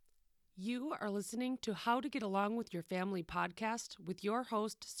You are listening to How to Get Along with Your Family podcast with your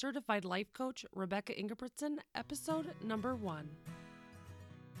host, certified life coach Rebecca Ingebrigtsen, episode number 1.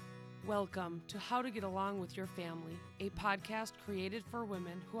 Welcome to How to Get Along with Your Family, a podcast created for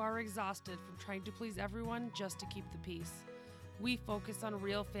women who are exhausted from trying to please everyone just to keep the peace. We focus on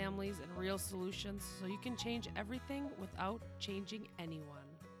real families and real solutions so you can change everything without changing anyone.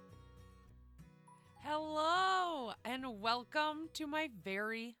 Hello, and welcome to my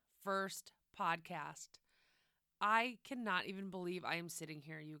very first podcast. I cannot even believe I am sitting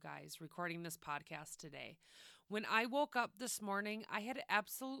here, you guys, recording this podcast today. When I woke up this morning, I had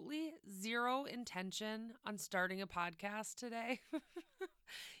absolutely zero intention on starting a podcast today.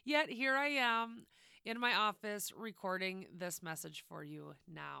 Yet here I am in my office recording this message for you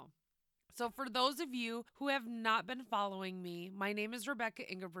now. So for those of you who have not been following me, my name is Rebecca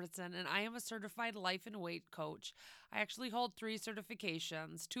Ingebrigtsen, and I am a certified life and weight coach. I actually hold 3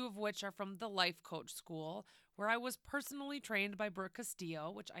 certifications, 2 of which are from the Life Coach School, where I was personally trained by Brooke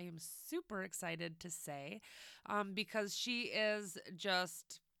Castillo, which I am super excited to say, because she is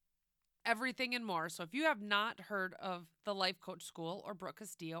just everything and more. So if you have not heard of the Life Coach School or Brooke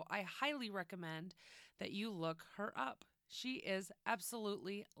Castillo, I highly recommend that you look her up. She is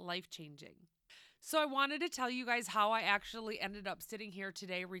absolutely life-changing. So I wanted to tell you guys how I actually ended up sitting here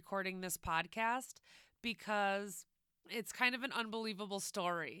today recording this podcast because it's kind of an unbelievable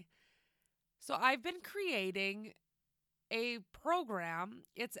story. So I've been creating a program.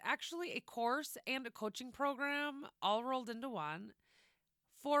 It's actually a course and a coaching program all rolled into one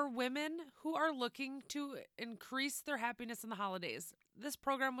for women who are looking to increase their happiness in the holidays. This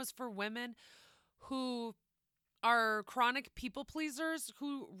program was for women who are chronic people pleasers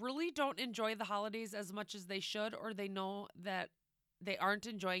who really don't enjoy the holidays as much as they should, or they know that they aren't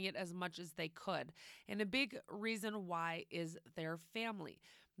enjoying it as much as they could. And a big reason why is their family.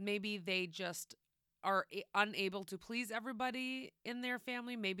 Maybe they just are unable to please everybody in their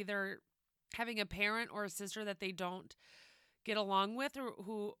family. Maybe they're having a parent or a sister that they don't get along with or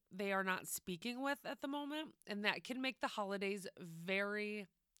who they are not speaking with at the moment. And that can make the holidays very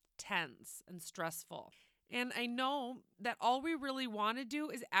tense and stressful. And I know that all we really want to do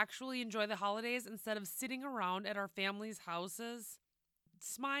is actually enjoy the holidays instead of sitting around at our family's houses,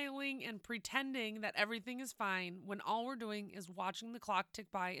 smiling and pretending that everything is fine when all we're doing is watching the clock tick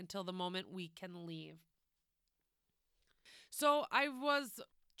by until the moment we can leave. So I was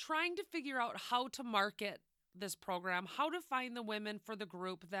trying to figure out how to market this program, how to find the women for the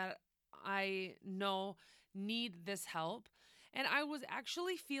group that I know need this help. And I was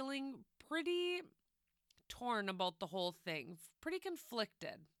actually feeling pretty torn about the whole thing, pretty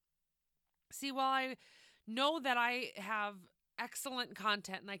conflicted. See, while I know that I have excellent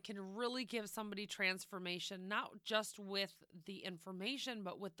content and I can really give somebody transformation, not just with the information,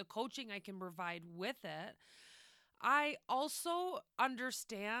 but with the coaching I can provide with it, I also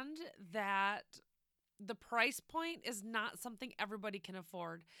understand that the price point is not something everybody can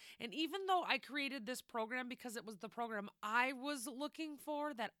afford. And even though I created this program because it was the program I was looking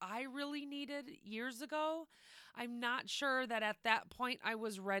for that I really needed years ago, I'm not sure that at that point I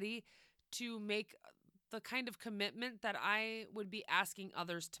was ready to make the kind of commitment that I would be asking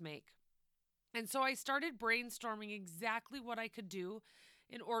others to make. And so I started brainstorming exactly what I could do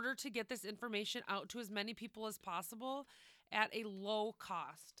in order to get this information out to as many people as possible at a low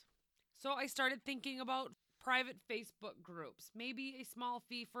cost. So I started thinking about private Facebook groups, maybe a small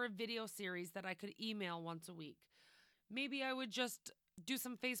fee for a video series that I could email once a week. Maybe I would just do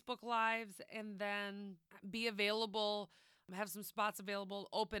some Facebook Lives and then be available, have some spots available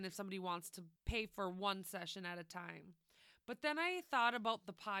open if somebody wants to pay for one session at a time. But then I thought about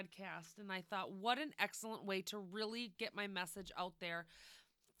the podcast and I thought, what an excellent way to really get my message out there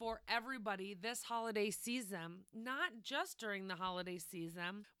for everybody this holiday season, not just during the holiday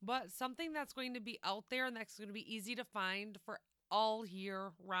season, but something that's going to be out there and that's going to be easy to find for all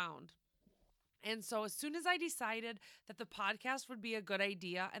year round. And so as soon as I decided that the podcast would be a good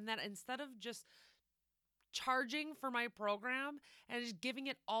idea and that instead of just charging for my program and just giving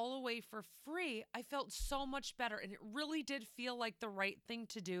it all away for free, I felt so much better and it really did feel like the right thing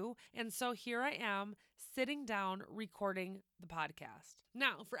to do. And so here I am sitting down recording the podcast.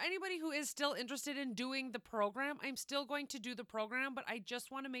 Now, for anybody who is still interested in doing the program, I'm still going to do the program, but I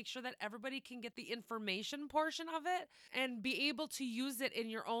just want to make sure that everybody can get the information portion of it and be able to use it in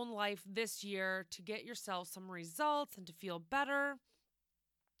your own life this year to get yourself some results and to feel better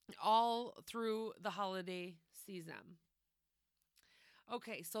all through the holiday season.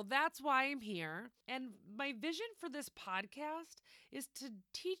 Okay, so that's why I'm here. And my vision for this podcast is to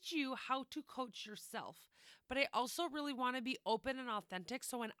teach you how to coach yourself. But I also really want to be open and authentic.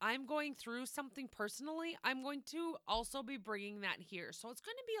 So when I'm going through something personally, I'm going to also be bringing that here. So it's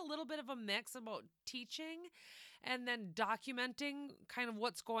going to be a little bit of a mix about teaching and then documenting kind of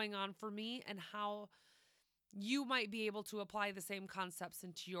what's going on for me and how you might be able to apply the same concepts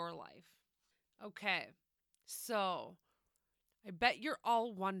into your life. Okay, so I bet you're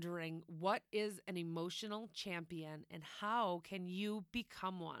all wondering, what is an emotional champion and how can you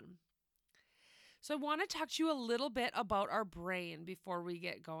become one? So, I want to talk to you a little bit about our brain before we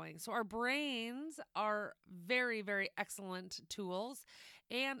get going. So, our brains are very, very excellent tools,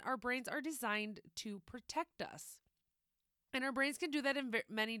 and our brains are designed to protect us. And our brains can do that in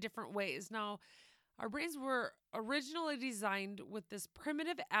many different ways. Now, our brains were originally designed with this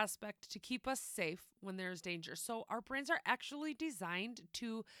primitive aspect to keep us safe when there's danger. So, our brains are actually designed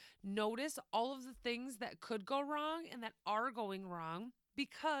to notice all of the things that could go wrong and that are going wrong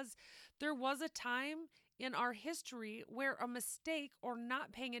because there was a time in our history where a mistake or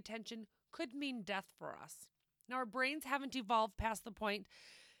not paying attention could mean death for us. Now, our brains haven't evolved past the point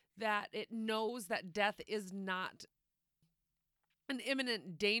that it knows that death is not an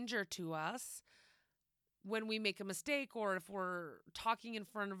imminent danger to us when we make a mistake or if we're talking in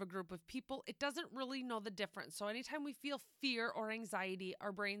front of a group of people. It doesn't really know the difference. So anytime we feel fear or anxiety,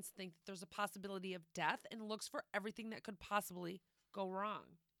 our brains think that there's a possibility of death and looks for everything that could possibly go wrong.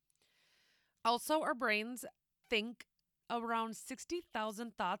 Also, our brains think around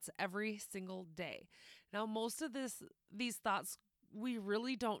 60,000 thoughts every single day. Now, most of these thoughts we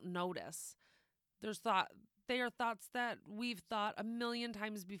really don't notice. They are thoughts that we've thought a million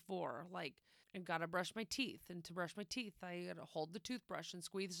times before, like I gotta brush my teeth. And to brush my teeth, I gotta hold the toothbrush and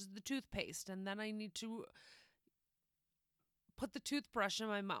squeeze the toothpaste. And then I need to put the toothbrush in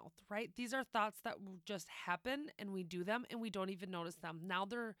my mouth, right? These are thoughts that just happen and we do them and we don't even notice them. Now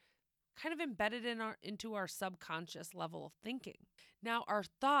they're kind of embedded into our subconscious level of thinking. Now our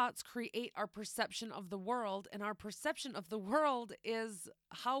thoughts create our perception of the world, and our perception of the world is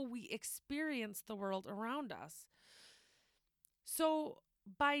how we experience the world around us. So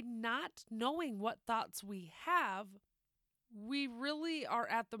by not knowing what thoughts we have, we really are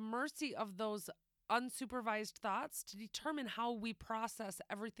at the mercy of those unsupervised thoughts to determine how we process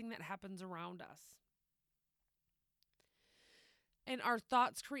everything that happens around us. And our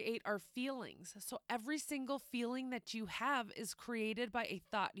thoughts create our feelings. So every single feeling that you have is created by a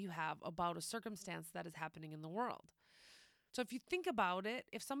thought you have about a circumstance that is happening in the world. So if you think about it,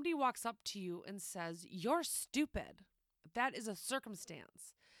 if somebody walks up to you and says, "You're stupid," that is a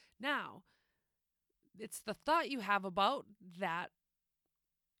circumstance. Now, it's the thought you have about that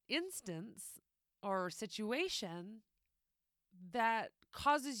instance or situation that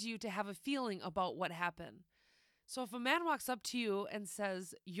causes you to have a feeling about what happened. So if a man walks up to you and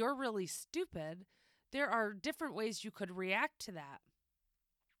says, "You're really stupid," there are different ways you could react to that.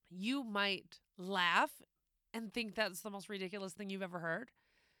 You might laugh and think that's the most ridiculous thing you've ever heard.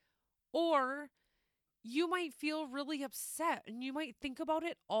 Or you might feel really upset and you might think about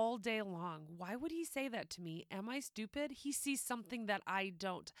it all day long. Why would he say that to me? Am I stupid? He sees something that I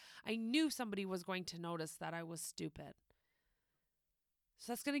don't. I knew somebody was going to notice that I was stupid.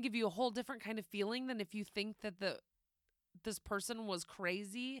 So that's going to give you a whole different kind of feeling than if you think that this person was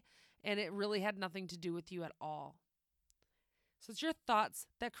crazy and it really had nothing to do with you at all. So it's your thoughts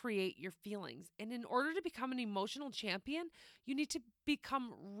that create your feelings. And in order to become an emotional champion, you need to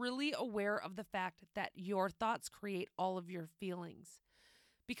become really aware of the fact that your thoughts create all of your feelings.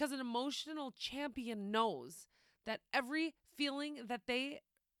 Because an emotional champion knows that every feeling that they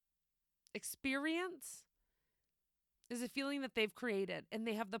experience is a feeling that they've created, and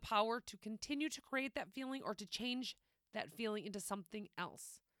they have the power to continue to create that feeling or to change that feeling into something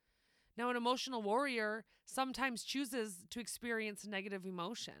else. Now, an emotional warrior sometimes chooses to experience negative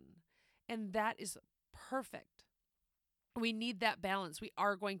emotion, and that is perfect. We need that balance. We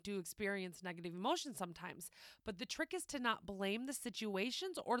are going to experience negative emotion sometimes, but the trick is to not blame the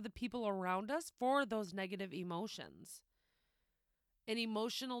situations or the people around us for those negative emotions. An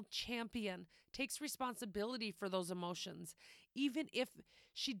emotional champion takes responsibility for those emotions, even if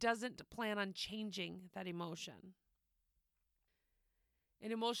she doesn't plan on changing that emotion.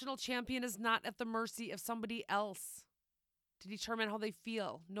 An emotional champion is not at the mercy of somebody else to determine how they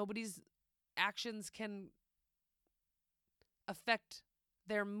feel. Nobody's actions can affect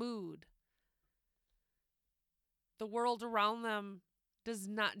their mood. The world around them does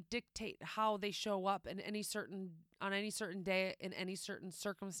not dictate how they show up on any certain day in any certain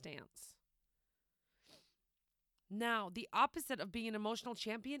circumstance. Now, the opposite of being an emotional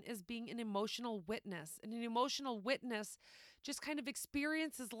champion is being an emotional witness. And an emotional witness just kind of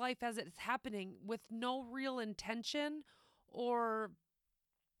experiences life as it's happening with no real intention or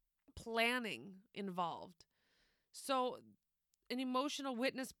planning involved. So, an emotional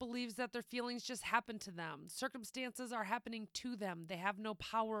witness believes that their feelings just happen to them. Circumstances are happening to them. They have no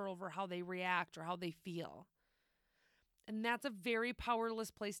power over how they react or how they feel. And that's a very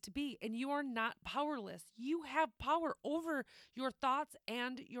powerless place to be. And you are not powerless. You have power over your thoughts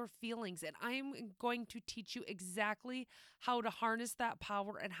and your feelings. And I'm going to teach you exactly how to harness that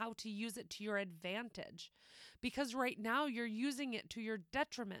power and how to use it to your advantage. Because right now you're using it to your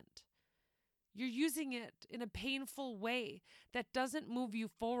detriment. You're using it in a painful way that doesn't move you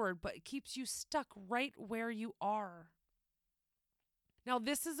forward, but keeps you stuck right where you are. Now,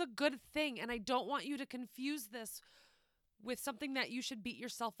 this is a good thing, and I don't want you to confuse this with something that you should beat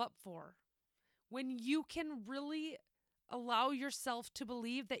yourself up for. When you can really allow yourself to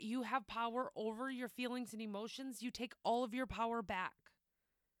believe that you have power over your feelings and emotions, you take all of your power back.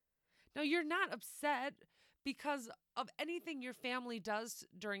 Now, you're not upset because of anything your family does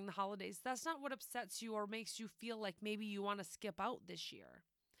during the holidays. That's not what upsets you or makes you feel like maybe you want to skip out this year.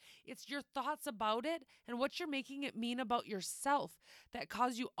 It's your thoughts about it and what you're making it mean about yourself that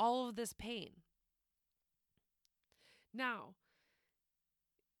cause you all of this pain. Now,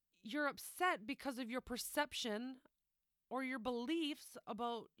 you're upset because of your perception or your beliefs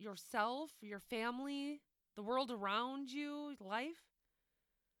about yourself, your family, the world around you, life.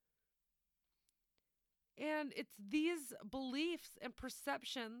 And it's these beliefs and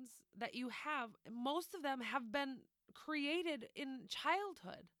perceptions that you have, most of them have been created in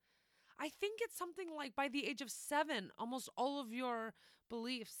childhood. I think it's something like by the age of 7, almost all of your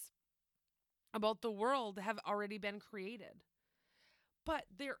beliefs about the world have already been created. But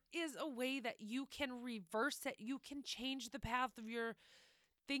there is a way that you can reverse it. You can change the path of your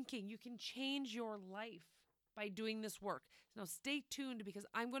thinking. You can change your life by doing this work. Now stay tuned because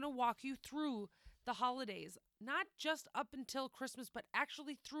I'm going to walk you through the holidays, not just up until Christmas, but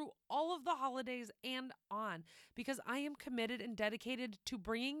actually through all of the holidays and on, because I am committed and dedicated to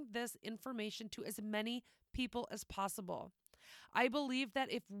bringing this information to as many people as possible. I believe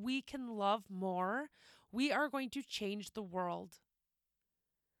that if we can love more, we are going to change the world.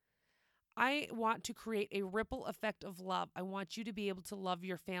 I want to create a ripple effect of love. I want you to be able to love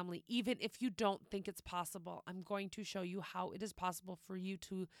your family, even if you don't think it's possible. I'm going to show you how it is possible for you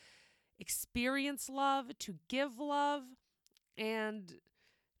to experience love, to give love, and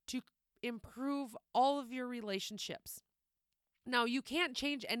to improve all of your relationships. Now, you can't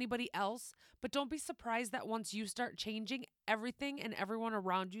change anybody else, but don't be surprised that once you start changing, everything and everyone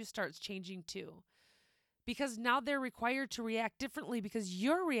around you starts changing too. Because now they're required to react differently because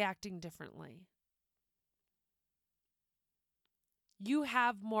you're reacting differently. You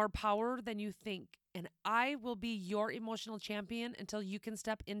have more power than you think, and I will be your emotional champion until you can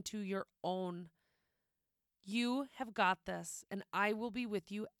step into your own. You have got this, and I will be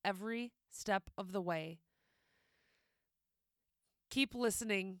with you every step of the way. Keep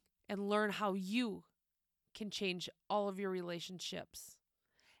listening and learn how you can change all of your relationships,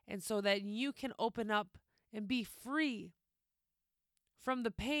 and so that you can open up and be free from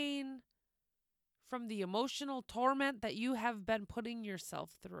the pain, from the emotional torment that you have been putting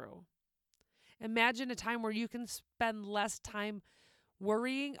yourself through. Imagine a time where you can spend less time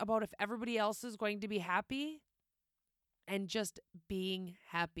worrying about if everybody else is going to be happy and just being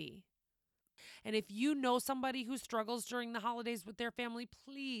happy. And if you know somebody who struggles during the holidays with their family,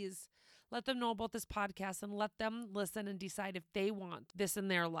 please let them know about this podcast and let them listen and decide if they want this in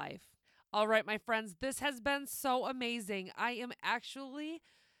their life. All right, my friends, this has been so amazing. I am actually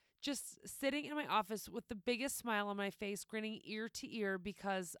just sitting in my office with the biggest smile on my face, grinning ear to ear,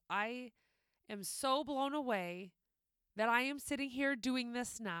 because I am so blown away that I am sitting here doing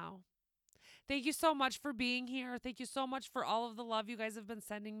this now. Thank you so much for being here. Thank you so much for all of the love you guys have been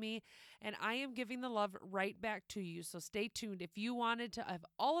sending me. And I am giving the love right back to you. So stay tuned. If you wanted to have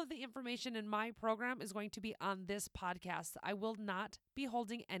all of the information in my program is going to be on this podcast. I will not be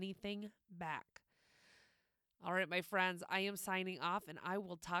holding anything back. All right, my friends, I am signing off and I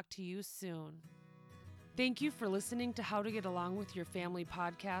will talk to you soon. Thank you for listening to How to Get Along with Your Family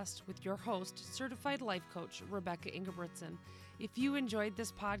podcast with your host, certified life coach, Rebecca Ingebrigtsen. If you enjoyed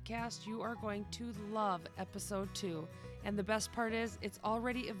this podcast, you are going to love episode 2. And the best part is it's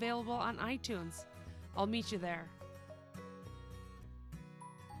already available on iTunes. I'll meet you there.